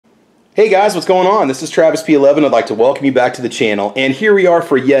Hey guys, what's going on? This is Travis P11. I'd like to welcome you back to the channel, and here we are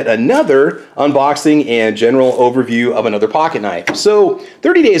for yet another unboxing and general overview of another pocket knife. So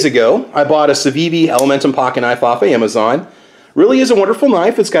 30 days ago I bought a Civivi Elementum pocket knife off of Amazon. Really is a wonderful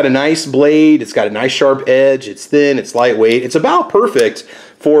knife. It's got a nice blade, it's got a nice sharp edge, it's thin, it's lightweight, it's about perfect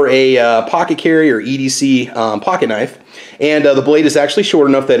for a pocket carry or EDC pocket knife. And the blade is actually short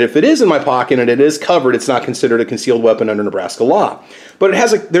enough that if it is in my pocket and it is covered, it's not considered a concealed weapon under Nebraska law. But it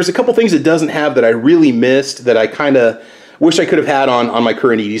has there's a couple things it doesn't have that I really missed that I kind of wish I could have had on my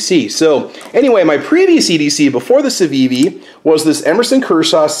current EDC. So anyway, my previous EDC before the Civivi was this Emerson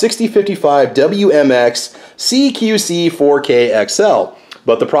Kershaw 6055 WMX CQC-4K XL.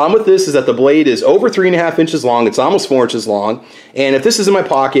 But the problem with this is that the blade is over 3.5 inches long, it's almost 4 inches long, and if this is in my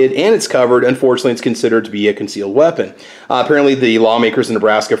pocket and it's covered, unfortunately it's considered to be a concealed weapon. Apparently the lawmakers in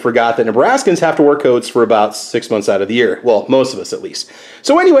Nebraska forgot that Nebraskans have to wear coats for about 6 months out of the year. Well, most of us at least.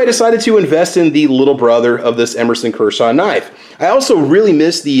 So anyway, I decided to invest in the little brother of this Emerson Kershaw knife. I also really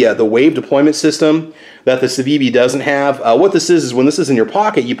miss the wave deployment system that the Civivi doesn't have. What this is when this is in your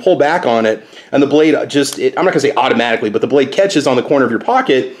pocket, you pull back on it, and the blade just, I'm not going to say automatically, but the blade catches on the corner of your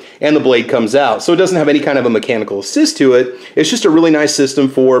pocket, and the blade comes out. So it doesn't have any kind of a mechanical assist to it. It's just a really nice system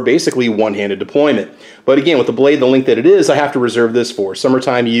for basically one-handed deployment. But again, with the blade the length that it is, I have to reserve this for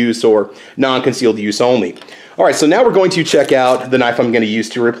summertime use or non-concealed use only. All right, so now we're going to check out the knife I'm going to use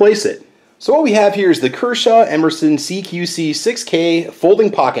to replace it. So what we have here is the Kershaw Emerson CQC-6K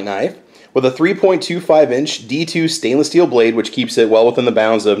folding pocket knife with a 3.25-inch D2 stainless steel blade, which keeps it well within the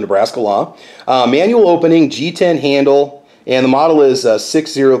bounds of Nebraska law. Manual opening, G10 handle, and the model is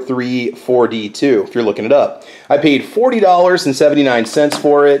 6034D2, if you're looking it up. I paid $40.79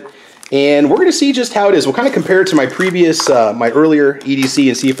 for it, and we're going to see just how it is. We'll kind of compare it to my previous, my earlier EDC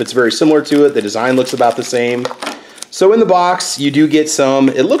and see if it's very similar to it. The design looks about the same. So in the box, you do get some,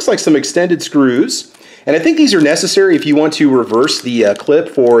 it looks like some extended screws. And I think these are necessary if you want to reverse the clip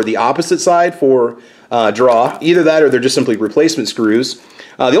for the opposite side for draw. Either that or they're just simply replacement screws.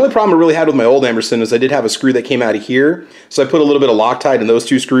 The only problem I really had with my old Emerson is I did have a screw that came out of here. So I put a little bit of Loctite in those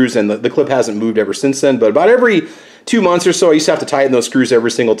two screws, and the clip hasn't moved ever since then. But about every 2 months or so, I used to have to tighten those screws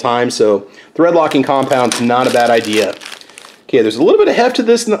every single time. So thread locking compound's not a bad idea. Okay, there's a little bit of heft to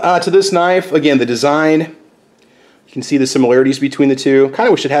this knife. Again, the design, you can see the similarities between the two. Kind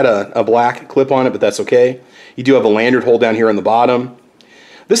of wish it had a black clip on it, but that's okay. You do have a lanyard hole down here on the bottom.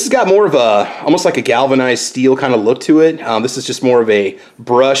 This has got more of a, almost like a galvanized steel kind of look to it. This is just more of a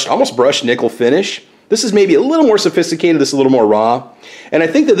brushed, almost brushed nickel finish. This is maybe a little more sophisticated, this is a little more raw. And I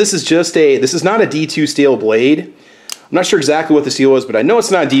think that this is just this is not a D2 steel blade. I'm not sure exactly what the steel is, but I know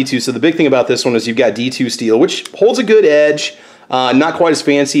it's not D2, so the big thing about this one is you've got D2 steel, which holds a good edge. Not quite as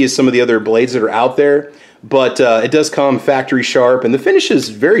fancy as some of the other blades that are out there. But it does come factory sharp, and the finish is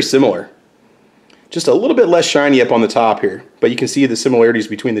very similar. Just a little bit less shiny up on the top here, but you can see the similarities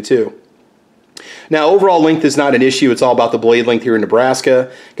between the two. Now, overall length is not an issue. It's all about the blade length here in Nebraska.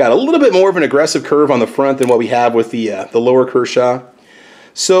 Got a little bit more of an aggressive curve on the front than what we have with the lower Kershaw.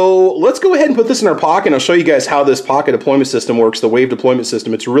 So let's go ahead and put this in our pocket, and I'll show you guys how this pocket deployment system works, the wave deployment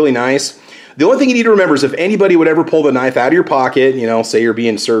system. It's really nice. The only thing you need to remember is if anybody would ever pull the knife out of your pocket, you know, say you're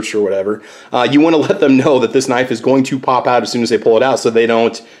being searched or whatever, you want to let them know that this knife is going to pop out as soon as they pull it out so they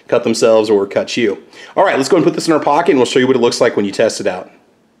don't cut themselves or cut you. All right, let's go and put this in our pocket, and we'll show you what it looks like when you test it out.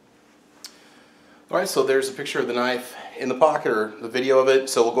 All right, so there's a picture of the knife in the pocket, or the video of it.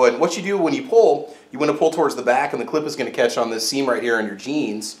 So we'll go ahead. What you do when you pull, you want to pull towards the back, and the clip is going to catch on this seam right here on your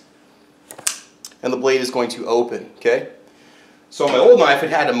jeans, and the blade is going to open, okay? So my old knife, it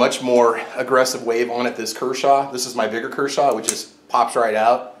had a much more aggressive wave on it, this Kershaw. This is my bigger Kershaw, which just pops right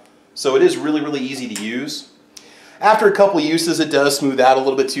out. So it is really, really easy to use. After a couple uses, it does smooth out a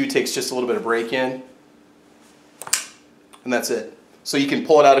little bit too, takes just a little bit of break in. And that's it. So you can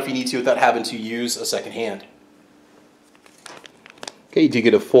pull it out if you need to without having to use a second hand. Okay, you do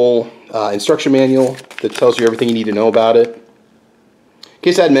get a full instruction manual that tells you everything you need to know about it. In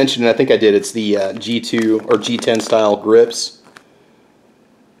case I hadn't mentioned, and I think I did, it's the G2 or G10 style grips.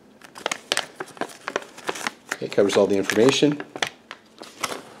 It covers all the information.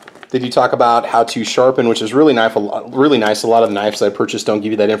 They do talk about how to sharpen, which is really nice. A lot of the knives I purchased don't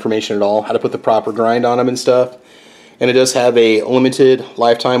give you that information at all. How to put the proper grind on them and stuff. And it does have a limited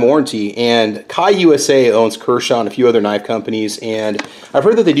lifetime warranty. And Kai USA owns Kershaw and a few other knife companies. And I've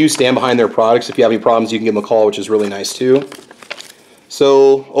heard that they do stand behind their products. If you have any problems, you can give them a call, which is really nice too.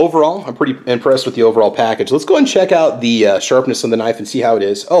 So overall, I'm pretty impressed with the overall package. Let's go ahead and check out the sharpness of the knife and see how it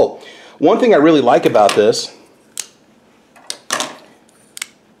is. Oh, one thing I really like about this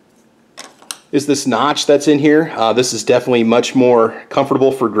is this notch that's in here. This is definitely much more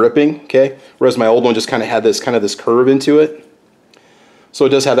comfortable for gripping, okay? Whereas my old one just kind of had this curve into it. So it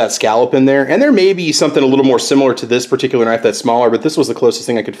does have that scallop in there. And there may be something a little more similar to this particular knife that's smaller, but this was the closest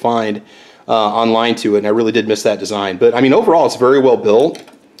thing I could find online to it, and I really did miss that design. But I mean, overall, it's very well built.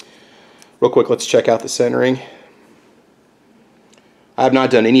 Real quick, let's check out the centering. I have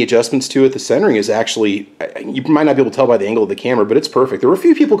not done any adjustments to it. The centering is actually, you might not be able to tell by the angle of the camera, but it's perfect. There were a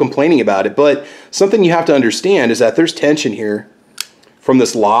few people complaining about it, but something you have to understand is that there's tension here from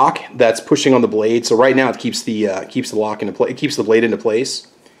this lock that's pushing on the blade. So right now it keeps the lock into place. It keeps the blade into place.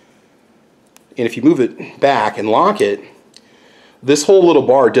 And if you move it back and lock it, this whole little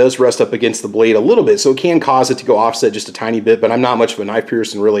bar does rest up against the blade a little bit, so it can cause it to go offset just a tiny bit, but I'm not much of a knife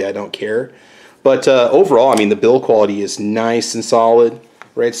piercer, and really I don't care. But overall, I mean, the build quality is nice and solid,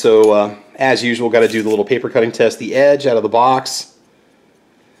 right? So as usual, got to do the little paper cutting test. The edge out of the box,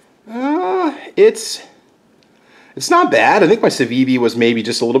 it's not bad. I think my Civivi was maybe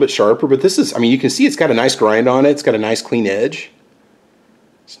just a little bit sharper, but this is, I mean, you can see it's got a nice grind on it. It's got a nice clean edge.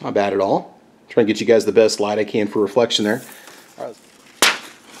 It's not bad at all. Trying to get you guys the best light I can for reflection there. All right.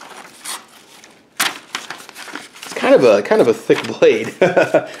 It's kind of a thick blade,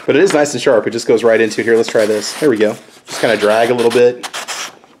 but it is nice and sharp. It just goes right into it here. Let's try this. There we go. Just kind of drag a little bit.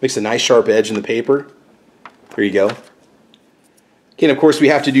 Makes a nice sharp edge in the paper. There you go. Okay, and of course we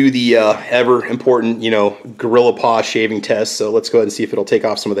have to do the ever important, you know, Gorilla Paw shaving test. So let's go ahead and see if it'll take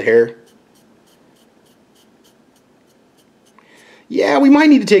off some of the hair. Yeah, we might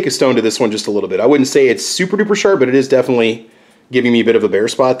need to take a stone to this one just a little bit. I wouldn't say it's super duper sharp, but it is definitely giving me a bit of a bare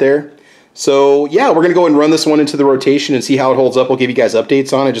spot there. So yeah, we're gonna go ahead and run this one into the rotation and see how it holds up. I'll give you guys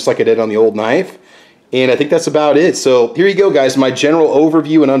updates on it just like I did on the old knife. And I think that's about it. So here you go, guys, my general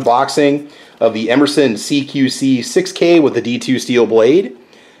overview and unboxing of the Emerson CQC-6K with the D2 steel blade.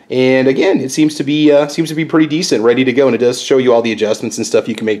 And again, it seems to be pretty decent, ready to go, and it does show you all the adjustments and stuff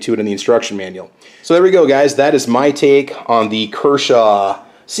you can make to it in the instruction manual. So there we go, guys. That is my take on the Kershaw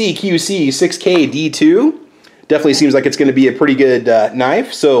CQC-6K D2. Definitely seems like it's going to be a pretty good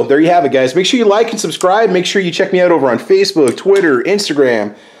knife. So there you have it, guys. Make sure you like and subscribe. Make sure you check me out over on Facebook, Twitter,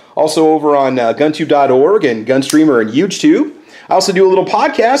 Instagram. Also over on guntube.org and Gunstreamer and UGEtube. I also do a little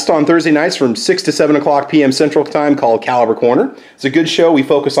podcast on Thursday nights from 6 to 7 o'clock p.m. Central Time called Caliber Corner. It's a good show. We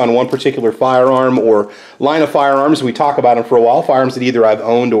focus on one particular firearm or line of firearms. We talk about them for a while, firearms that either I've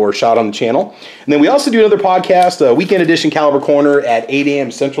owned or shot on the channel. And then we also do another podcast, Weekend Edition Caliber Corner at 8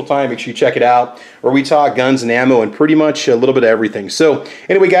 a.m. Central Time. Make sure you check it out, where we talk guns and ammo and pretty much a little bit of everything. So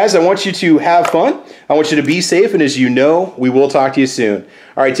anyway, guys, I want you to have fun. I want you to be safe, and as you know, we will talk to you soon.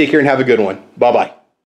 All right, take care and have a good one. Bye-bye.